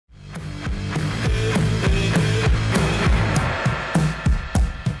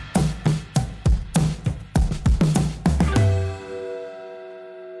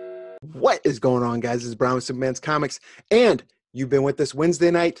What is going on, guys? This is Brown with Superman's Comics, and you've been with us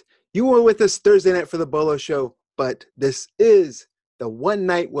Wednesday night. You were with us Thursday night for the Bolo Show, but this is the one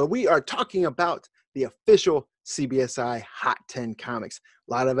night where we are talking about the official CBSI Hot 10 comics.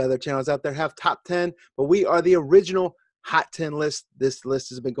 A lot of other channels out there have top 10, but we are the original Hot 10 list. This list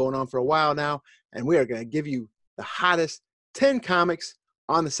has been going on for a while now, and we are going to give you the hottest 10 comics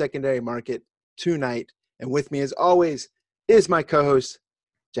on the secondary market tonight. And with me, as always, is my co-host,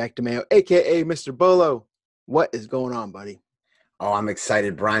 Jack DeMeo, a.k.a. Mr. Bolo. What is going on, buddy? Oh, I'm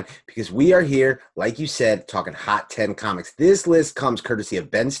excited, Brian, because we are here, like you said, talking Hot 10 comics. This list comes courtesy of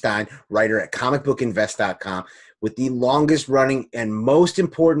Ben Stein, writer at comicbookinvest.com, with the longest running and most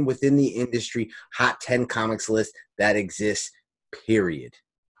important within the industry Hot 10 comics list that exists, period.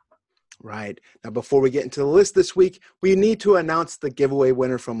 Right. Now, before we get into the list this week, we need to announce the giveaway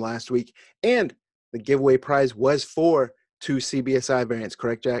winner from last week. And the giveaway prize was for 2 CBSI variants,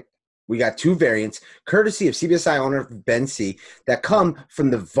 correct, Jack? We got 2 variants, courtesy of CBSI owner Ben C., that come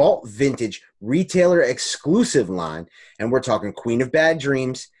from the Vault Vintage retailer exclusive line. And we're talking Queen of Bad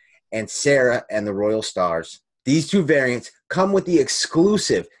Dreams and Sarah and the Royal Stars. These 2 variants come with the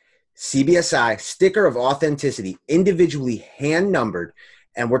exclusive CBSI sticker of authenticity, individually hand-numbered.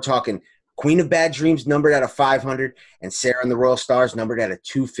 And we're talking Queen of Bad Dreams numbered out of 500 and Sarah and the Royal Stars numbered out of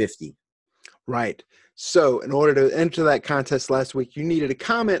 250. Right. So in order to enter that contest last week, you needed to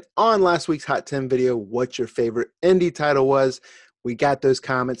comment on last week's Hot 10 video what your favorite indie title was. We got those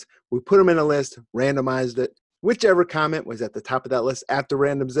comments. We put them in a list, randomized it. Whichever comment was at the top of that list after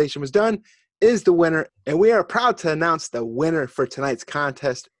randomization was done is the winner. And we are proud to announce the winner for tonight's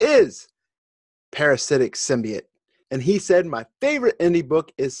contest is Parasitic Symbiote. And he said, my favorite indie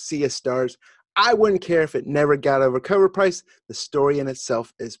book is Sea of Stars. I wouldn't care if it never got over cover price. The story in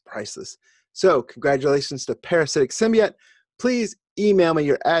itself is priceless. So congratulations to Parasitic Symbiote. Please email me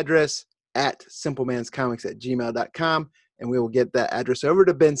your address at simplemanscomics@gmail.com, and we will get that address over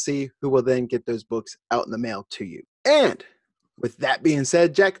to Ben C., who will then get those books out in the mail to you. And with that being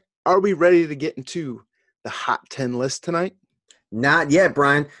said, Jack, are we ready to get into the Hot 10 list tonight? Not yet,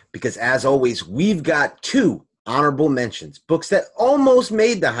 Brian, because as always, we've got 2 honorable mentions, books that almost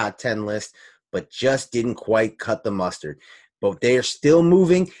made the Hot 10 list, but just didn't quite cut the mustard. But they are still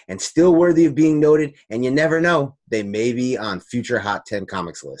moving and still worthy of being noted, and you never know, they may be on future Hot 10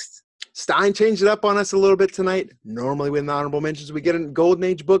 comics lists. Stein changed it up on us a little bit tonight. Normally with honorable mentions, we get a Golden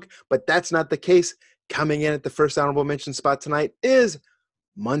Age book, but that's not the case. Coming in at the first honorable mention spot tonight is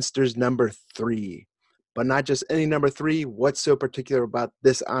Monsters number 3. But not just any number 3. What's so particular about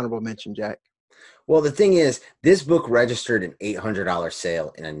this honorable mention, Jack? Well, the thing is, this book registered an $800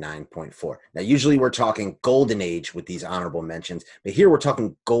 sale in a 9.4. Now, usually we're talking Golden Age with these honorable mentions, but here we're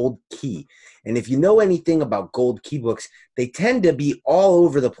talking Gold Key. And if you know anything about Gold Key books, they tend to be all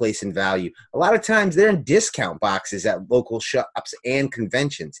over the place in value. A lot of times they're in discount boxes at local shops and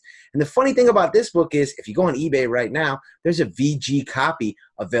conventions. And the funny thing about this book is, if you go on eBay right now, there's a VG copy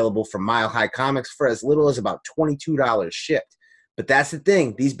available from Mile High Comics for as little as about $22 shipped. But that's the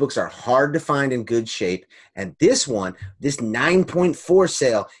thing. These books are hard to find in good shape. And this one, this 9.4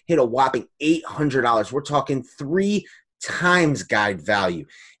 sale, hit a whopping $800. We're talking 3 times guide value.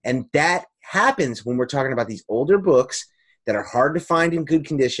 And that happens when we're talking about these older books that are hard to find in good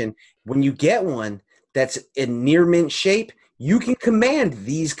condition. When you get one that's in near mint shape, you can command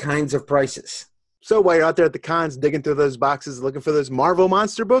these kinds of prices. So while you're out there at the cons digging through those boxes looking for those Marvel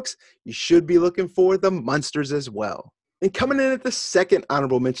monster books, you should be looking for the Monsters as well. And coming in at the second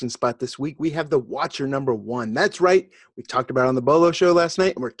honorable mention spot this week, we have the Watcher number 1. That's right. We talked about it on the Bolo Show last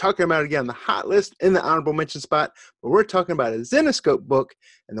night, and we're talking about it again on the hot list in the honorable mention spot. But we're talking about a Zenescope book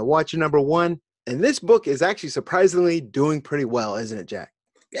and the Watcher number 1. And this book is actually surprisingly doing pretty well, isn't it, Jack?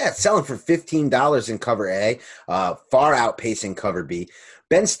 Yeah, it's selling for $15 in cover A, far outpacing cover B.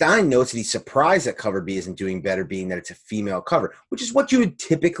 Ben Stein notes that he's surprised that cover B isn't doing better, being that it's a female cover, which is what you would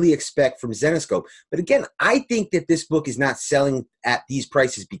typically expect from Zenescope. But again, I think that this book is not selling at these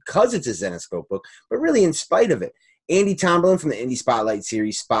prices because it's a Zenescope book, but really in spite of it. Andy Tomlin from the Indie Spotlight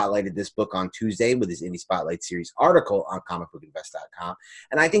series spotlighted this book on Tuesday with his Indie Spotlight series article on comicbookinvest.com.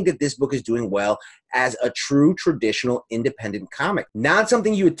 And I think that this book is doing well as a true traditional independent comic. Not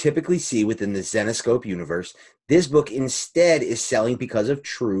something you would typically see within the Zenescope universe. This book instead is selling because of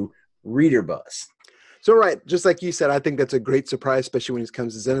true reader buzz. So, right, just like you said, I think that's a great surprise, especially when it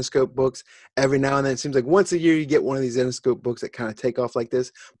comes to Zenescope books. Every now and then, it seems like once a year you get one of these Zenescope books that kind of take off like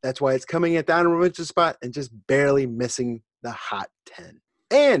this. That's why it's coming at the honorable mention spot and just barely missing the Hot 10.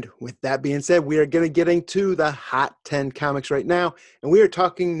 And with that being said, we are going to get into the Hot 10 comics right now. And we are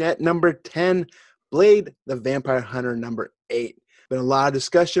talking at number 10, Blade the Vampire Hunter number 8. Been a lot of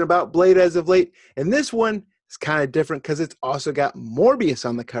discussion about Blade as of late, and this one is kind of different because it's also got Morbius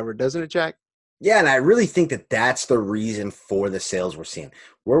on the cover, doesn't it, Jack? Yeah, and I really think that that's the reason for the sales we're seeing.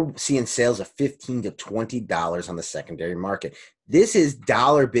 We're seeing sales of $15 to $20 on the secondary market. This is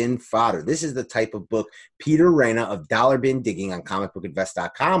dollar bin fodder. This is the type of book Peter Reina of Dollar Bin Digging on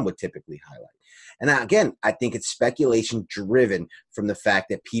comicbookinvest.com would typically highlight. And again, I think it's speculation driven from the fact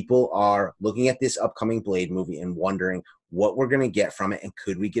that people are looking at this upcoming Blade movie and wondering what we're going to get from it and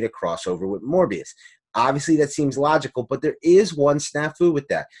could we get a crossover with Morbius. Obviously, that seems logical, but there is one snafu with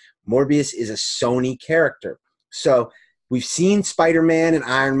that. Morbius is a Sony character. So we've seen Spider-Man and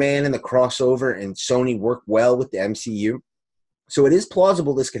Iron Man in the crossover, and Sony work well with the MCU. So it is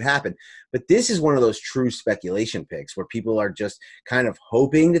plausible this could happen. But this is one of those true speculation picks where people are just kind of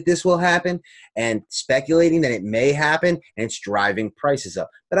hoping that this will happen and speculating that it may happen, and it's driving prices up.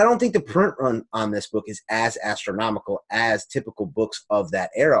 But I don't think the print run on this book is as astronomical as typical books of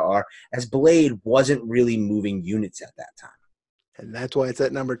that era are, as Blade wasn't really moving units at that time. And that's why it's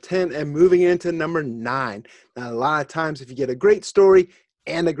at number 10 and moving into number 9. Now, a lot of times, if you get a great story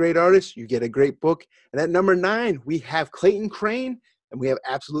and a great artist, you get a great book. And at number 9, we have Clayton Crane and we have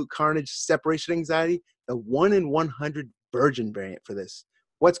Absolute Carnage, Separation Anxiety, the 1 in 100 Virgin variant for this.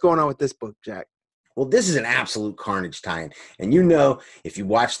 What's going on with this book, Jack? Well, this is an Absolute Carnage tie-in. And you know, if you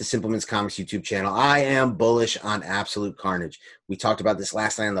watch the Simpleman's Comics YouTube channel, I am bullish on Absolute Carnage. We talked about this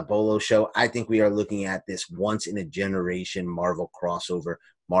last night on the Bolo Show. I think we are looking at this once-in-a-generation Marvel crossover,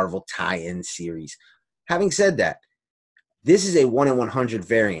 Marvel tie-in series. Having said that, this is a 1 in 100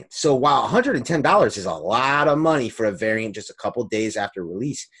 variant. So while $110 is a lot of money for a variant just a couple days after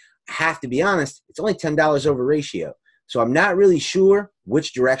release, I have to be honest, it's only $10 over ratio. So I'm not really sure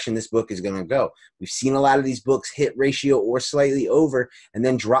which direction this book is going to go. We've seen a lot of these books hit ratio or slightly over and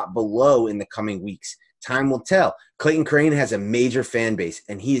then drop below in the coming weeks. Time will tell. Clayton Crane has a major fan base,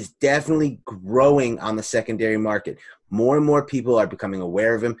 and he is definitely growing on the secondary market. More and more people are becoming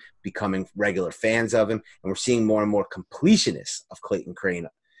aware of him, becoming regular fans of him, and we're seeing more and more completionists of Clayton Crane.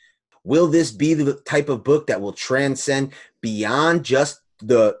 Will this be the type of book that will transcend beyond just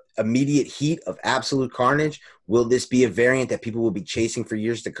the immediate heat of Absolute Carnage? Will this be a variant that people will be chasing for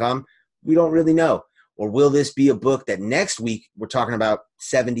years to come? We don't really know. Or will this be a book that next week we're talking about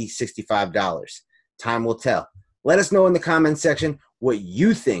 $70, $65? Time will tell. Let us know in the comments section what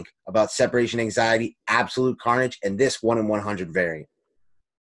you think about Separation Anxiety, Absolute Carnage, and this 1 in 100 variant.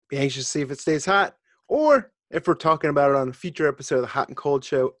 Be anxious to see if it stays hot, or if we're talking about it on a future episode of the Hot and Cold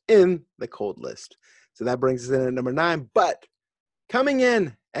Show in the cold list. So that brings us in at number 9. But coming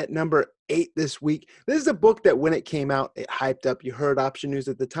in at number 8 this week, this is a book that when it came out, it hyped up. You heard Option News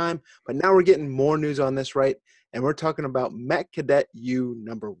at the time, but now we're getting more news on this, right? And we're talking about Mech Cadet U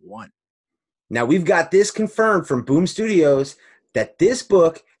number 1. Now, we've got this confirmed from Boom Studios that this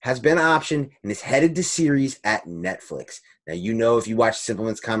book has been optioned and is headed to series at Netflix. Now, you know, if you watch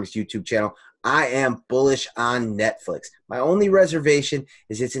Simpleman's Comics YouTube channel, I am bullish on Netflix. My only reservation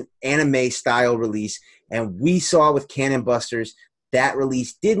is it's an anime-style release, and we saw with Cannon Busters that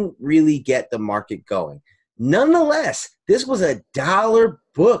release didn't really get the market going. Nonetheless, this was a $1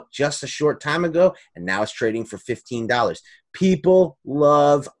 book just a short time ago, and now it's trading for $15. People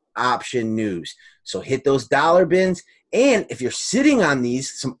love option news. So hit those dollar bins, and if you're sitting on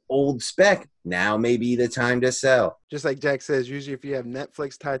these, some old spec, now may be the time to sell. Just like Jack says, usually if you have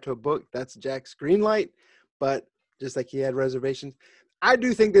Netflix tied to a book, that's Jack's green light. But just like he had reservations, I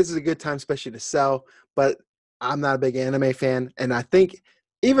do think this is a good time, especially to sell. But I'm not a big anime fan, and I think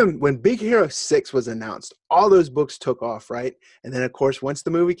even when Big Hero 6 was announced, all those books took off, right? And then, of course, once the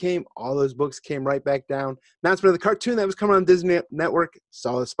movie came, all those books came right back down. Announcement of the cartoon that was coming on Disney Network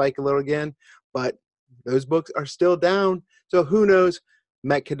saw the spike a little again, but those books are still down. So who knows?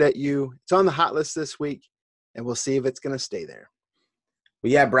 Mech Cadet U, it's on the hot list this week, and we'll see if it's going to stay there.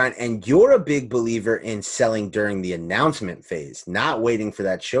 Well, yeah, Brian, and you're a big believer in selling during the announcement phase, not waiting for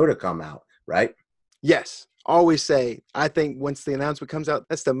that show to come out, right? Yes. Always say, I think once the announcement comes out,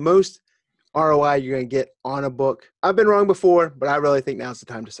 that's the most ROI you're going to get on a book. I've been wrong before, but I really think now's the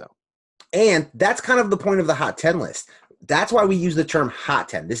time to sell. And that's kind of the point of the Hot 10 list. That's why we use the term Hot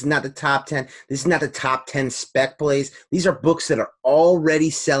 10. This is not the top 10. This is not the top 10 spec plays. These are books that are already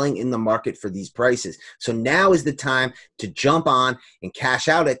selling in the market for these prices. So now is the time to jump on and cash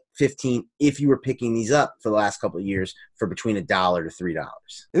out at $15 if you were picking these up for the last couple of years for between $1 to $3.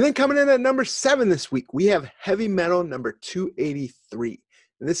 And then coming in at number 7 this week, we have Heavy Metal number 283.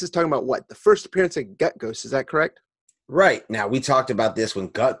 And this is talking about what? The first appearance of Gut Ghost. Is that correct? Right. Now, we talked about this when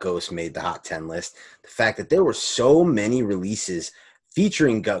Gut Ghost made the Hot 10 list. The fact that there were so many releases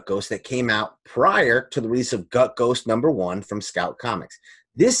featuring Gut Ghost that came out prior to the release of Gut Ghost #1 from Scout Comics.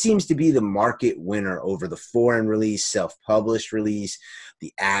 This seems to be the market winner over the foreign release, self-published release,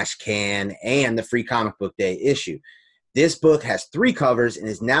 the Ash Can, and the Free Comic Book Day issue. This book has 3 covers and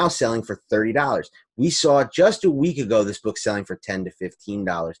is now selling for $30. We saw just a week ago this book selling for $10 to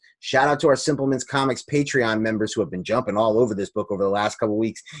 $15. Shout out to our Simpleman's Comics Patreon members who have been jumping all over this book over the last couple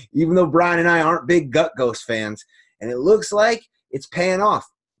weeks, even though Brian and I aren't big Gut Ghost fans. And it looks like it's paying off.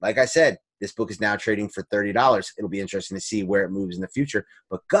 Like I said, this book is now trading for $30. It'll be interesting to see where it moves in the future.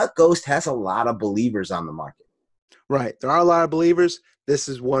 But Gut Ghost has a lot of believers on the market. Right. There are a lot of believers. This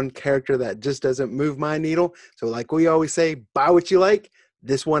is one character that just doesn't move my needle. So like we always say, buy what you like.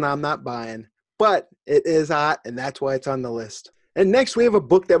 This one I'm not buying. But it is hot, and that's why it's on the list. And next we have a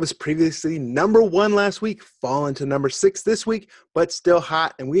book that was previously #1 last week, fallen to #6 this week, but still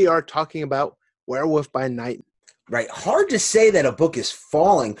hot. And we are talking about Werewolf by Night. Right. Hard to say that a book is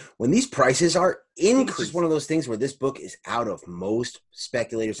falling when these prices are increasing. It's one of those things where this book is out of most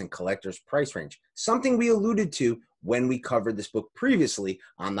speculators and collectors' price range. Something we alluded to when we covered this book previously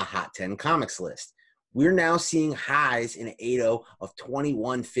on the Hot 10 Comics list. We're now seeing highs in 8.0 of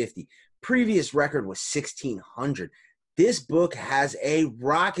 $21.50. Previous record was $1,600. This book has a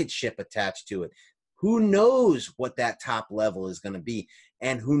rocket ship attached to it. Who knows what that top level is going to be,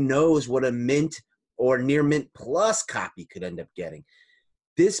 and who knows what a mint or near mint plus copy could end up getting.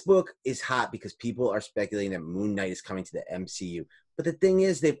 This book is hot because people are speculating that Moon Knight is coming to the MCU. But the thing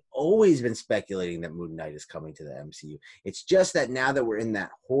is, they've always been speculating that Moon Knight is coming to the MCU. It's just that now that we're in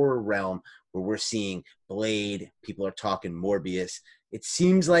that horror realm where we're seeing Blade, people are talking Morbius, it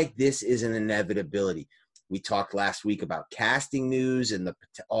seems like this is an inevitability. We talked last week about casting news and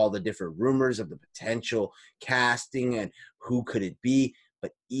all the different rumors of the potential casting and who could it be.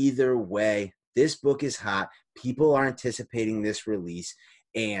 But either way, this book is hot. People are anticipating this release,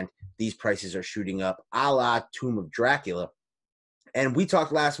 and these prices are shooting up a la Tomb of Dracula. And we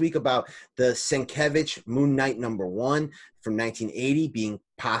talked last week about the Sienkiewicz Moon Knight #1 from 1980 being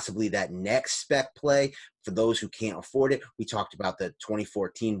possibly that next spec play for those who can't afford it. We talked about the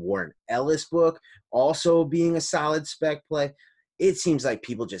 2014 Warren Ellis book also being a solid spec play. It seems like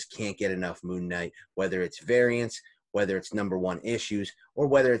people just can't get enough Moon Knight, whether it's variants, whether it's #1 issues, or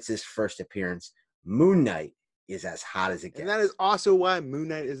whether it's his first appearance. Moon Knight is as hot as it gets. And that is also why Moon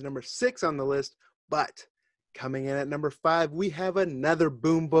Knight is #6 on the list. But coming in at #5, we have another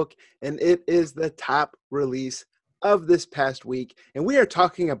Boom book, and it is the top release of this past week. And we are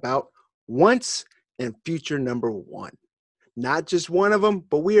talking about Once and Future #1. Not just one of them,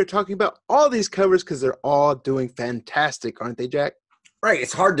 but we are talking about all these covers because they're all doing fantastic, aren't they, Jack? Right.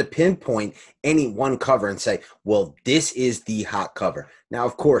 It's hard to pinpoint any one cover and say, well, this is the hot cover. Now,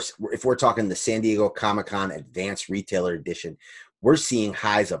 of course, if we're talking the San Diego Comic-Con Advanced Retailer Edition, we're seeing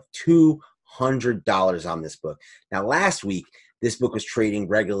highs of $200 on this book. Now, last week, this book was trading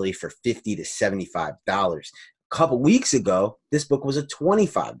regularly for $50 to $75. A couple weeks ago, this book was a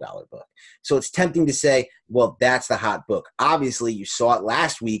 $25 book. So it's tempting to say, well, that's the hot book. Obviously, you saw it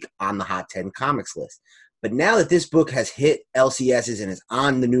last week on the Hot 10 Comics list. But now that this book has hit LCSs and is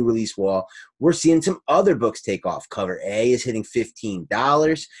on the new release wall, we're seeing some other books take off. Cover A is hitting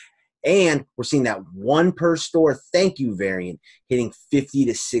 $15. And we're seeing that one per store thank you variant hitting $50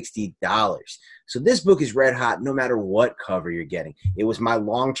 to $60. So this book is red hot no matter what cover you're getting. It was my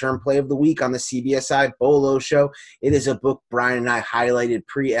long-term play of the week on the CBSI Bolo show. It is a book Brian and I highlighted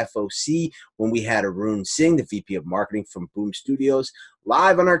pre-FOC when we had Arun Singh, the VP of Marketing from Boom Studios,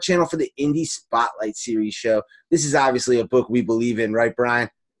 live on our channel for the Indie Spotlight Series show. This is obviously a book we believe in, right,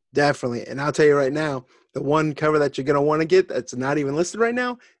 Brian? Definitely. And I'll tell you right now, the one cover that you're going to want to get that's not even listed right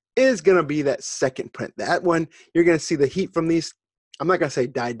now is going to be that second print. That one, you're going to see the heat from these, I'm not going to say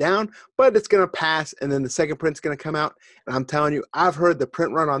die down, but it's going to pass, and then the second print's going to come out. And I'm telling you, I've heard the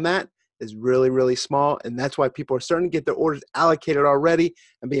print run on that is really, really small, and that's why people are starting to get their orders allocated already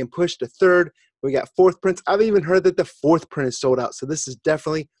and being pushed to third. We got fourth prints. I've even heard that the fourth print is sold out. So this is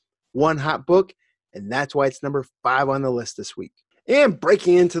definitely one hot book, and that's why it's #5 on the list this week. And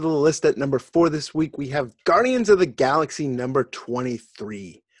breaking into the list at #4 this week, we have Guardians of the Galaxy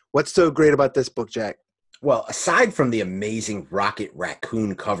 #23. What's so great about this book, Jack? Well, aside from the amazing Rocket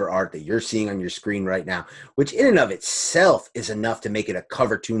Raccoon cover art that you're seeing on your screen right now, which in and of itself is enough to make it a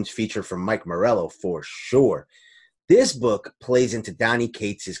Cover Tunes feature from Mike Morello for sure, this book plays into Donny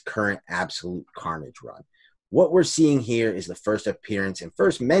Cates' current Absolute Carnage run. What we're seeing here is the first appearance and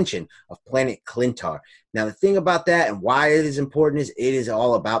first mention of Planet Clintar. Now, the thing about that and why it is important is it is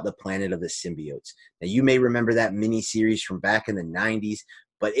all about the planet of the symbiotes. Now, you may remember that mini-series from back in the 90s,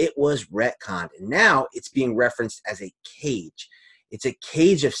 but it was retconned, and now it's being referenced as a cage. It's a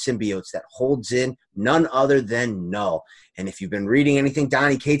cage of symbiotes that holds in none other than Null. And if you've been reading anything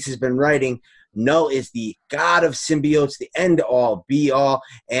Donny Cates has been writing, Null is the god of symbiotes, the end-all, be-all,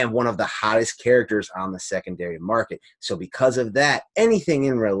 and one of the hottest characters on the secondary market. So because of that, anything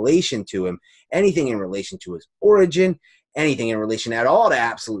in relation to him, anything in relation to his origin, anything in relation at all to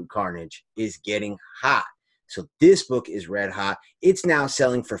Absolute Carnage is getting hot. So this book is red hot. It's now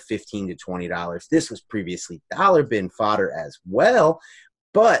selling for $15 to $20. This was previously dollar bin fodder as well.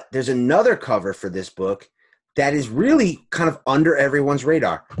 But there's another cover for this book that is really kind of under everyone's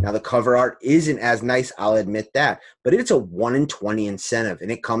radar. Now, the cover art isn't as nice, I'll admit that, but it's a 1 in 20 incentive, and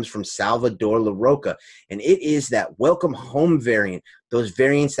it comes from Salvador LaRocca, and it is that welcome home variant, those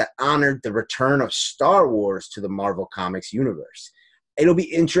variants that honored the return of Star Wars to the Marvel Comics universe. It'll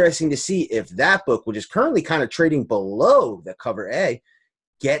be interesting to see if that book, which is currently kind of trading below the cover A,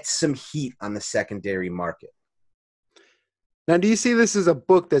 gets some heat on the secondary market. Now, do you see this as a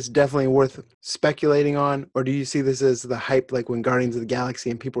book that's definitely worth speculating on, or do you see this as the hype like when Guardians of the Galaxy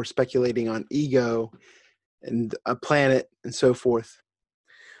and people were speculating on Ego and a planet and so forth?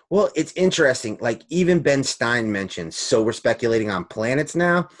 Well, it's interesting. Like even Ben Stein mentioned, so we're speculating on planets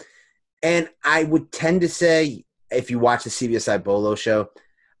now. And I would tend to say, if you watch the CBSI Bolo show,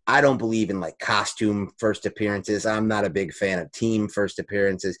 I don't believe in like costume first appearances. I'm not a big fan of team first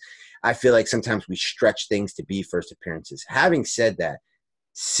appearances. I feel like sometimes we stretch things to be first appearances. Having said that,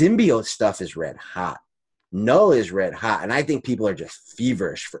 symbiote stuff is red hot. Null is red hot. And I think people are just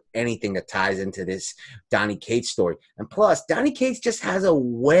feverish for anything that ties into this Donny Cates story. And plus, Donny Cates just has a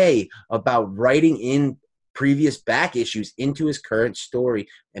way about writing in previous back issues into his current story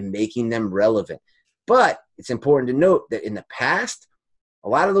and making them relevant. But it's important to note that in the past, a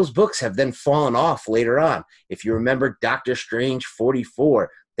lot of those books have then fallen off later on. If you remember Doctor Strange 44,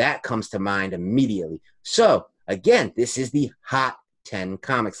 that comes to mind immediately. So, again, this is the Hot 10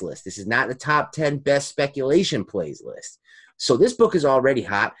 Comics list. This is not the top 10 best speculation plays list. So this book is already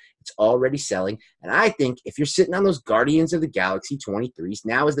hot. It's already selling. And I think if you're sitting on those Guardians of the Galaxy 23s,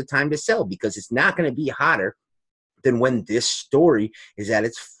 now is the time to sell because it's not going to be hotter than when this story is at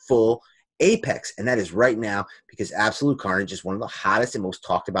its full apex. And that is right now because Absolute Carnage is one of the hottest and most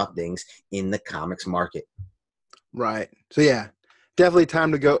talked about things in the comics market. Right. So, yeah. Definitely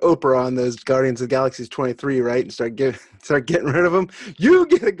time to go Oprah on those Guardians of the Galaxies 23, right? And start getting rid of them. You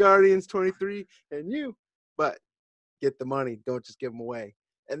get a Guardians 23 but get the money. Don't just give them away.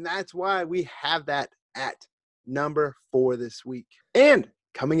 And that's why we have that at number 4 this week. And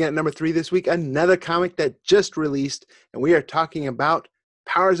coming in at number 3 this week, another comic that just released. And we are talking about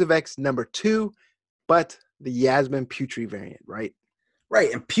Powers of X number 2, but the Yasmin Putri variant, right?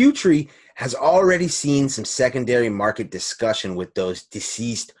 Right, and Putri has already seen some secondary market discussion with those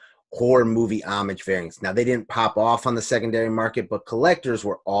deceased horror movie homage variants. Now, they didn't pop off on the secondary market, but collectors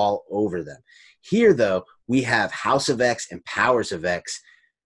were all over them. Here, though, we have House of X and Powers of X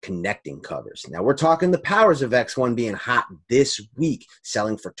connecting covers. Now, we're talking the Powers of X one being hot this week,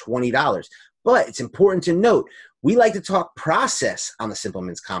 selling for $20. But it's important to note, we like to talk process on the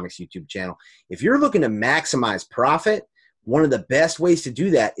Simpleman's Comics YouTube channel. If you're looking to maximize profit, one of the best ways to do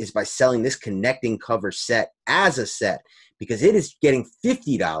that is by selling this connecting cover set as a set because it is getting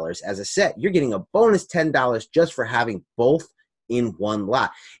 $50 as a set. You're getting a bonus $10 just for having both in one lot.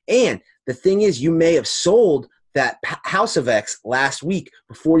 And the thing is, you may have sold that House of X last week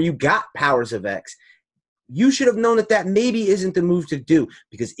before you got Powers of X. You should have known that that maybe isn't the move to do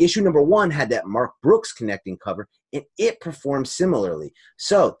because issue number 1 had that Mark Brooks connecting cover and it performed similarly.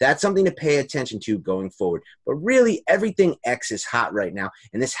 So that's something to pay attention to going forward. But really, everything X is hot right now.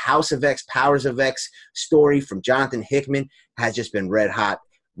 And this House of X, Powers of X story from Jonathan Hickman has just been red hot.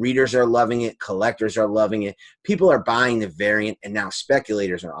 Readers are loving it. Collectors are loving it. People are buying the variant and now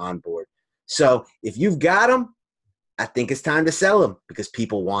speculators are on board. So if you've got them, I think it's time to sell them because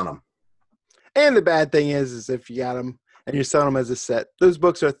people want them. And the bad thing is if you got them and you're selling them as a set, those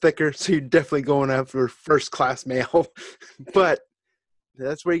books are thicker, so you're definitely going after first-class mail. But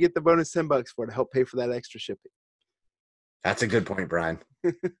that's where you get the bonus $10 for to help pay for that extra shipping. That's a good point, Brian.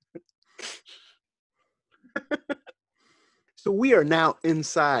 So we are now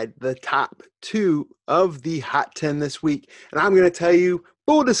inside the top 2 of the Hot 10 this week. And I'm going to tell you,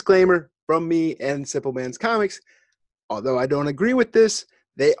 full disclaimer from me and Simple Man's Comics, although I don't agree with this,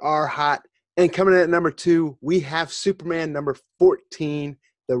 they are hot. And coming in at number 2, we have Superman number 14,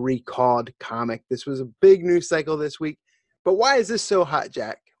 the Recalled comic. This was a big news cycle this week. But why is this so hot,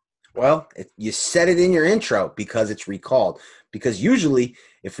 Jack? Well, you said it in your intro because it's recalled. Because usually,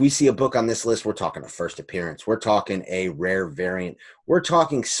 if we see a book on this list, we're talking a first appearance. We're talking a rare variant. We're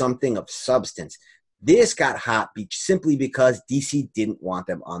talking something of substance. This got hot simply because DC didn't want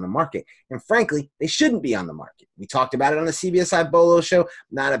them on the market. And frankly, they shouldn't be on the market. We talked about it on the CBSI Bolo show.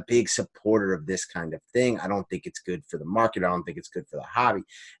 Not a big supporter of this kind of thing. I don't think it's good for the market. I don't think it's good for the hobby.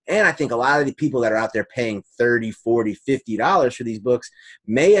 And I think a lot of the people that are out there paying $30, $40, $50 for these books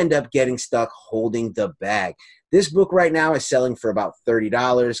may end up getting stuck holding the bag. This book right now is selling for about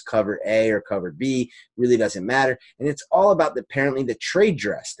 $30, cover A or cover B, really doesn't matter. And it's all about apparently the trade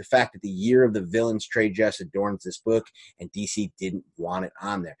dress, the fact that the Year of the Villains trade dress adorns this book, and DC didn't want it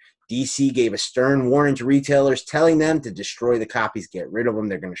on there. DC gave a stern warning to retailers telling them to destroy the copies, get rid of them.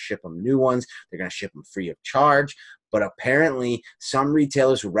 They're going to ship them new ones. They're going to ship them free of charge. But apparently some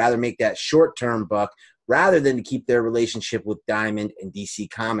retailers would rather make that short-term buck rather than to keep their relationship with Diamond and DC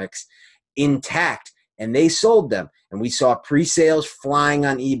Comics intact. And they sold them. And we saw pre-sales flying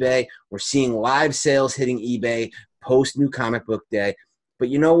on eBay. We're seeing live sales hitting eBay post New Comic Book Day. But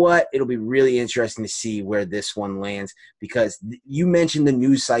you know what? It'll be really interesting to see where this one lands, because you mentioned the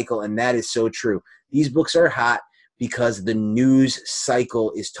news cycle, and that is so true. These books are hot because the news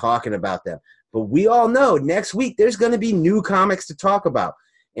cycle is talking about them. But we all know next week there's going to be new comics to talk about.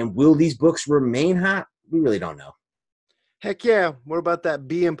 And will these books remain hot? We really don't know. Heck yeah. What about that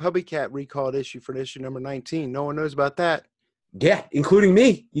Bee and Puppycat recalled issue for issue number 19? No one knows about that. Yeah, including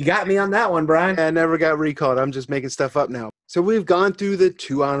me. You got me on that one, Brian. Yeah, I never got recalled. I'm just making stuff up now. So we've gone through the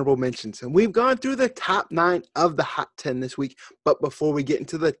 2 honorable mentions, and we've gone through the top 9 of the Hot 10 this week. But before we get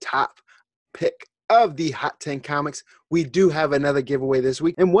into the top pick of the Hot 10 comics, we do have another giveaway this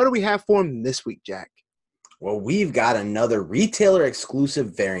week. And what do we have for them this week, Jack? Well, we've got another retailer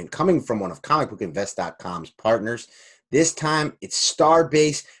exclusive variant coming from one of comicbookinvest.com's partners. This time it's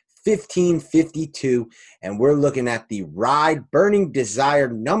Starbase 1552, and we're looking at the Ride Burning Desire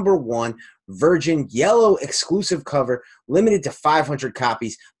 #1 Virgin Yellow exclusive cover, limited to 500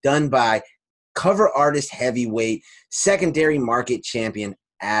 copies, done by cover artist heavyweight, secondary market champion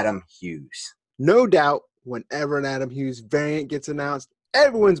Adam Hughes. No doubt, whenever an Adam Hughes variant gets announced,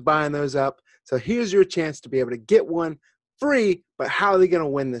 everyone's buying those up. So here's your chance to be able to get one free. But how are they going to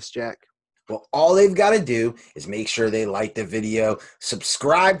win this, Jack? Well, all they've got to do is make sure they like the video,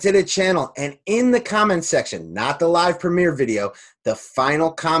 subscribe to the channel, and in the comment section, not the live premiere video, the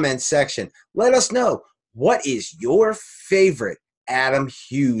final comment section, let us know, what is your favorite Adam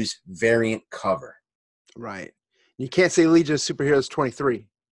Hughes variant cover? Right. You can't say Legion of Superheroes 23.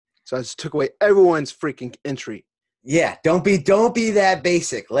 So I just took away everyone's freaking entry. Yeah, don't be that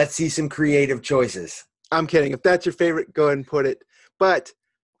basic. Let's see some creative choices. I'm kidding. If that's your favorite, go ahead and put it. But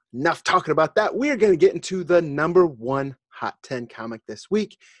enough talking about that. We are going to get into the #1 Hot 10 comic this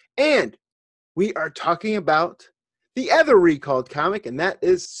week. And we are talking about the other recalled comic, and that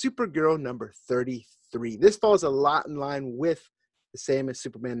is Supergirl number 33. This falls a lot in line with the same as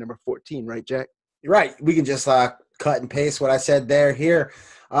Superman number 14, right, Jack? You're right. We can just cut and paste what I said here.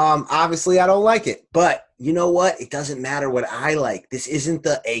 Obviously, I don't like it. But you know what? It doesn't matter what I like. This isn't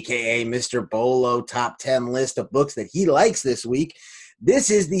the AKA Mr. Bolo top 10 list of books that he likes this week.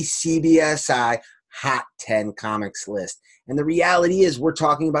 This is the CBSI Hot 10 Comics list. And the reality is we're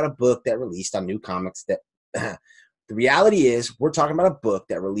talking about a book that released on New Comics Day. The reality is we're talking about a book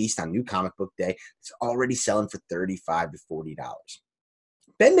that released on New Comic Book Day. It's already selling for $35 to $40.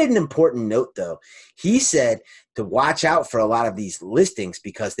 Ben made an important note, though. He said to watch out for a lot of these listings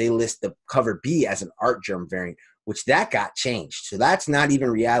because they list the cover B as an art germ variant, which that got changed. So that's not even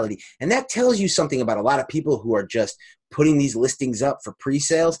reality. And that tells you something about a lot of people who are just putting these listings up for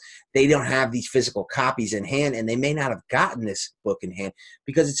pre-sales. They don't have these physical copies in hand, and they may not have gotten this book in hand,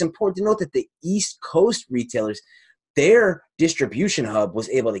 because it's important to note that the East Coast retailers, their distribution hub was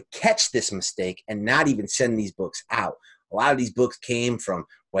able to catch this mistake and not even send these books out. A lot of these books came from,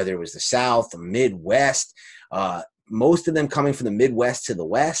 whether it was the South, the Midwest, most of them coming from the Midwest to the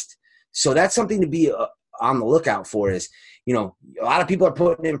West. So that's something to be on the lookout for. Is, a lot of people are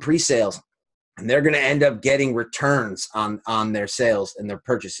putting in pre-sales, and they're going to end up getting returns on their sales and their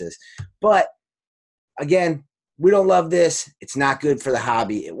purchases. But again, we don't love this. It's not good for the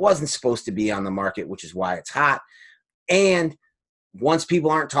hobby. It wasn't supposed to be on the market, which is why it's hot. And once people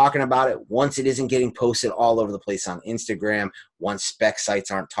aren't talking about it, once it isn't getting posted all over the place on Instagram, once spec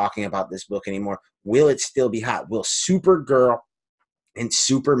sites aren't talking about this book anymore, will it still be hot? Will Supergirl and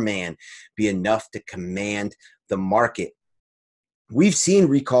Superman be enough to command the market? We've seen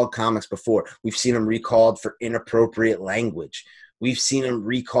recalled comics before. We've seen them recalled for inappropriate language. We've seen them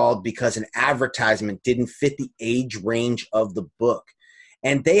recalled because an advertisement didn't fit the age range of the book.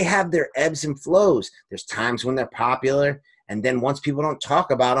 And they have their ebbs and flows. There's times when they're popular, and then once people don't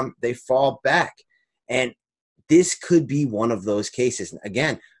talk about them, they fall back. And this could be one of those cases.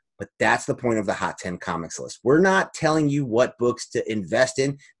 Again, But that's the point of the Hot 10 Comics list. We're not telling you what books to invest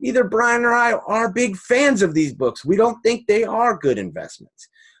in. Neither Brian or I are big fans of these books. We don't think they are good investments.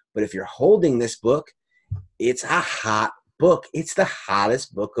 But if you're holding this book, it's a hot book. It's the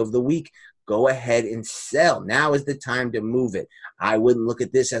hottest book of the week. Go ahead and sell. Now is the time to move it. I wouldn't look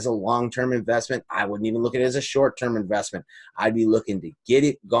at this as a long-term investment. I wouldn't even look at it as a short-term investment. I'd be looking to get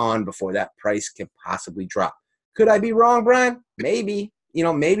it gone before that price can possibly drop. Could I be wrong, Brian? Maybe.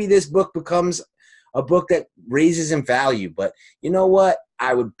 Maybe this book becomes a book that raises in value. But you know what?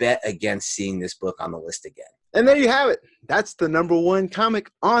 I would bet against seeing this book on the list again. And there you have it. That's the #1 comic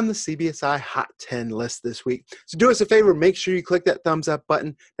on the CBSI Hot 10 list this week. So do us a favor, make sure you click that thumbs up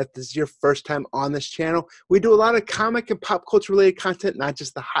button if this is your first time on this channel. We do a lot of comic and pop culture related content, not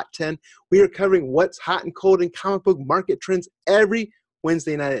just the Hot 10. We are covering what's hot and cold in comic book market trends every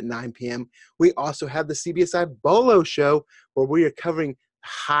Wednesday night at 9 p.m. We also have the CBSI Bolo Show, where we are covering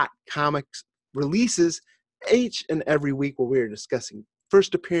hot comics releases each and every week, where we are discussing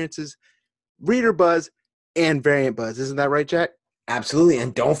first appearances, reader buzz, and variant buzz. Isn't that right, Jack? Absolutely.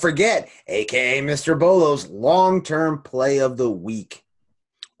 And don't forget, aka Mr. Bolo's long-term play of the week.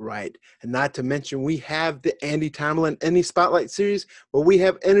 Right. And not to mention, we have the Andy Tomlin Indie Spotlight series, where we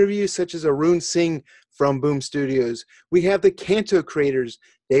have interviews such as Arun Singh from Boom Studios. We have the Kanto creators,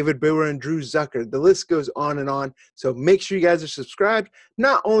 David Brewer and Drew Zucker. The list goes on and on. So make sure you guys are subscribed,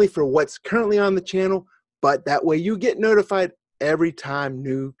 not only for what's currently on the channel, but that way you get notified every time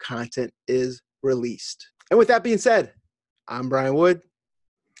new content is released. And with that being said, I'm Brian Wood.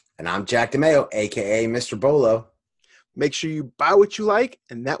 And I'm Jack DeMeo, a.k.a. Mr. Bolo. Make sure you buy what you like,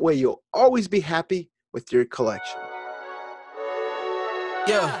 and that way you'll always be happy with your collection.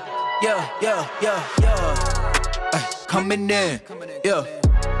 Coming in,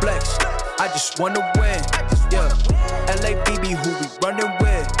 flex, I just wanna win, LABB, who we running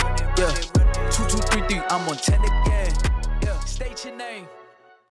with, 2, 2, 3, 3, I'm on 10 again.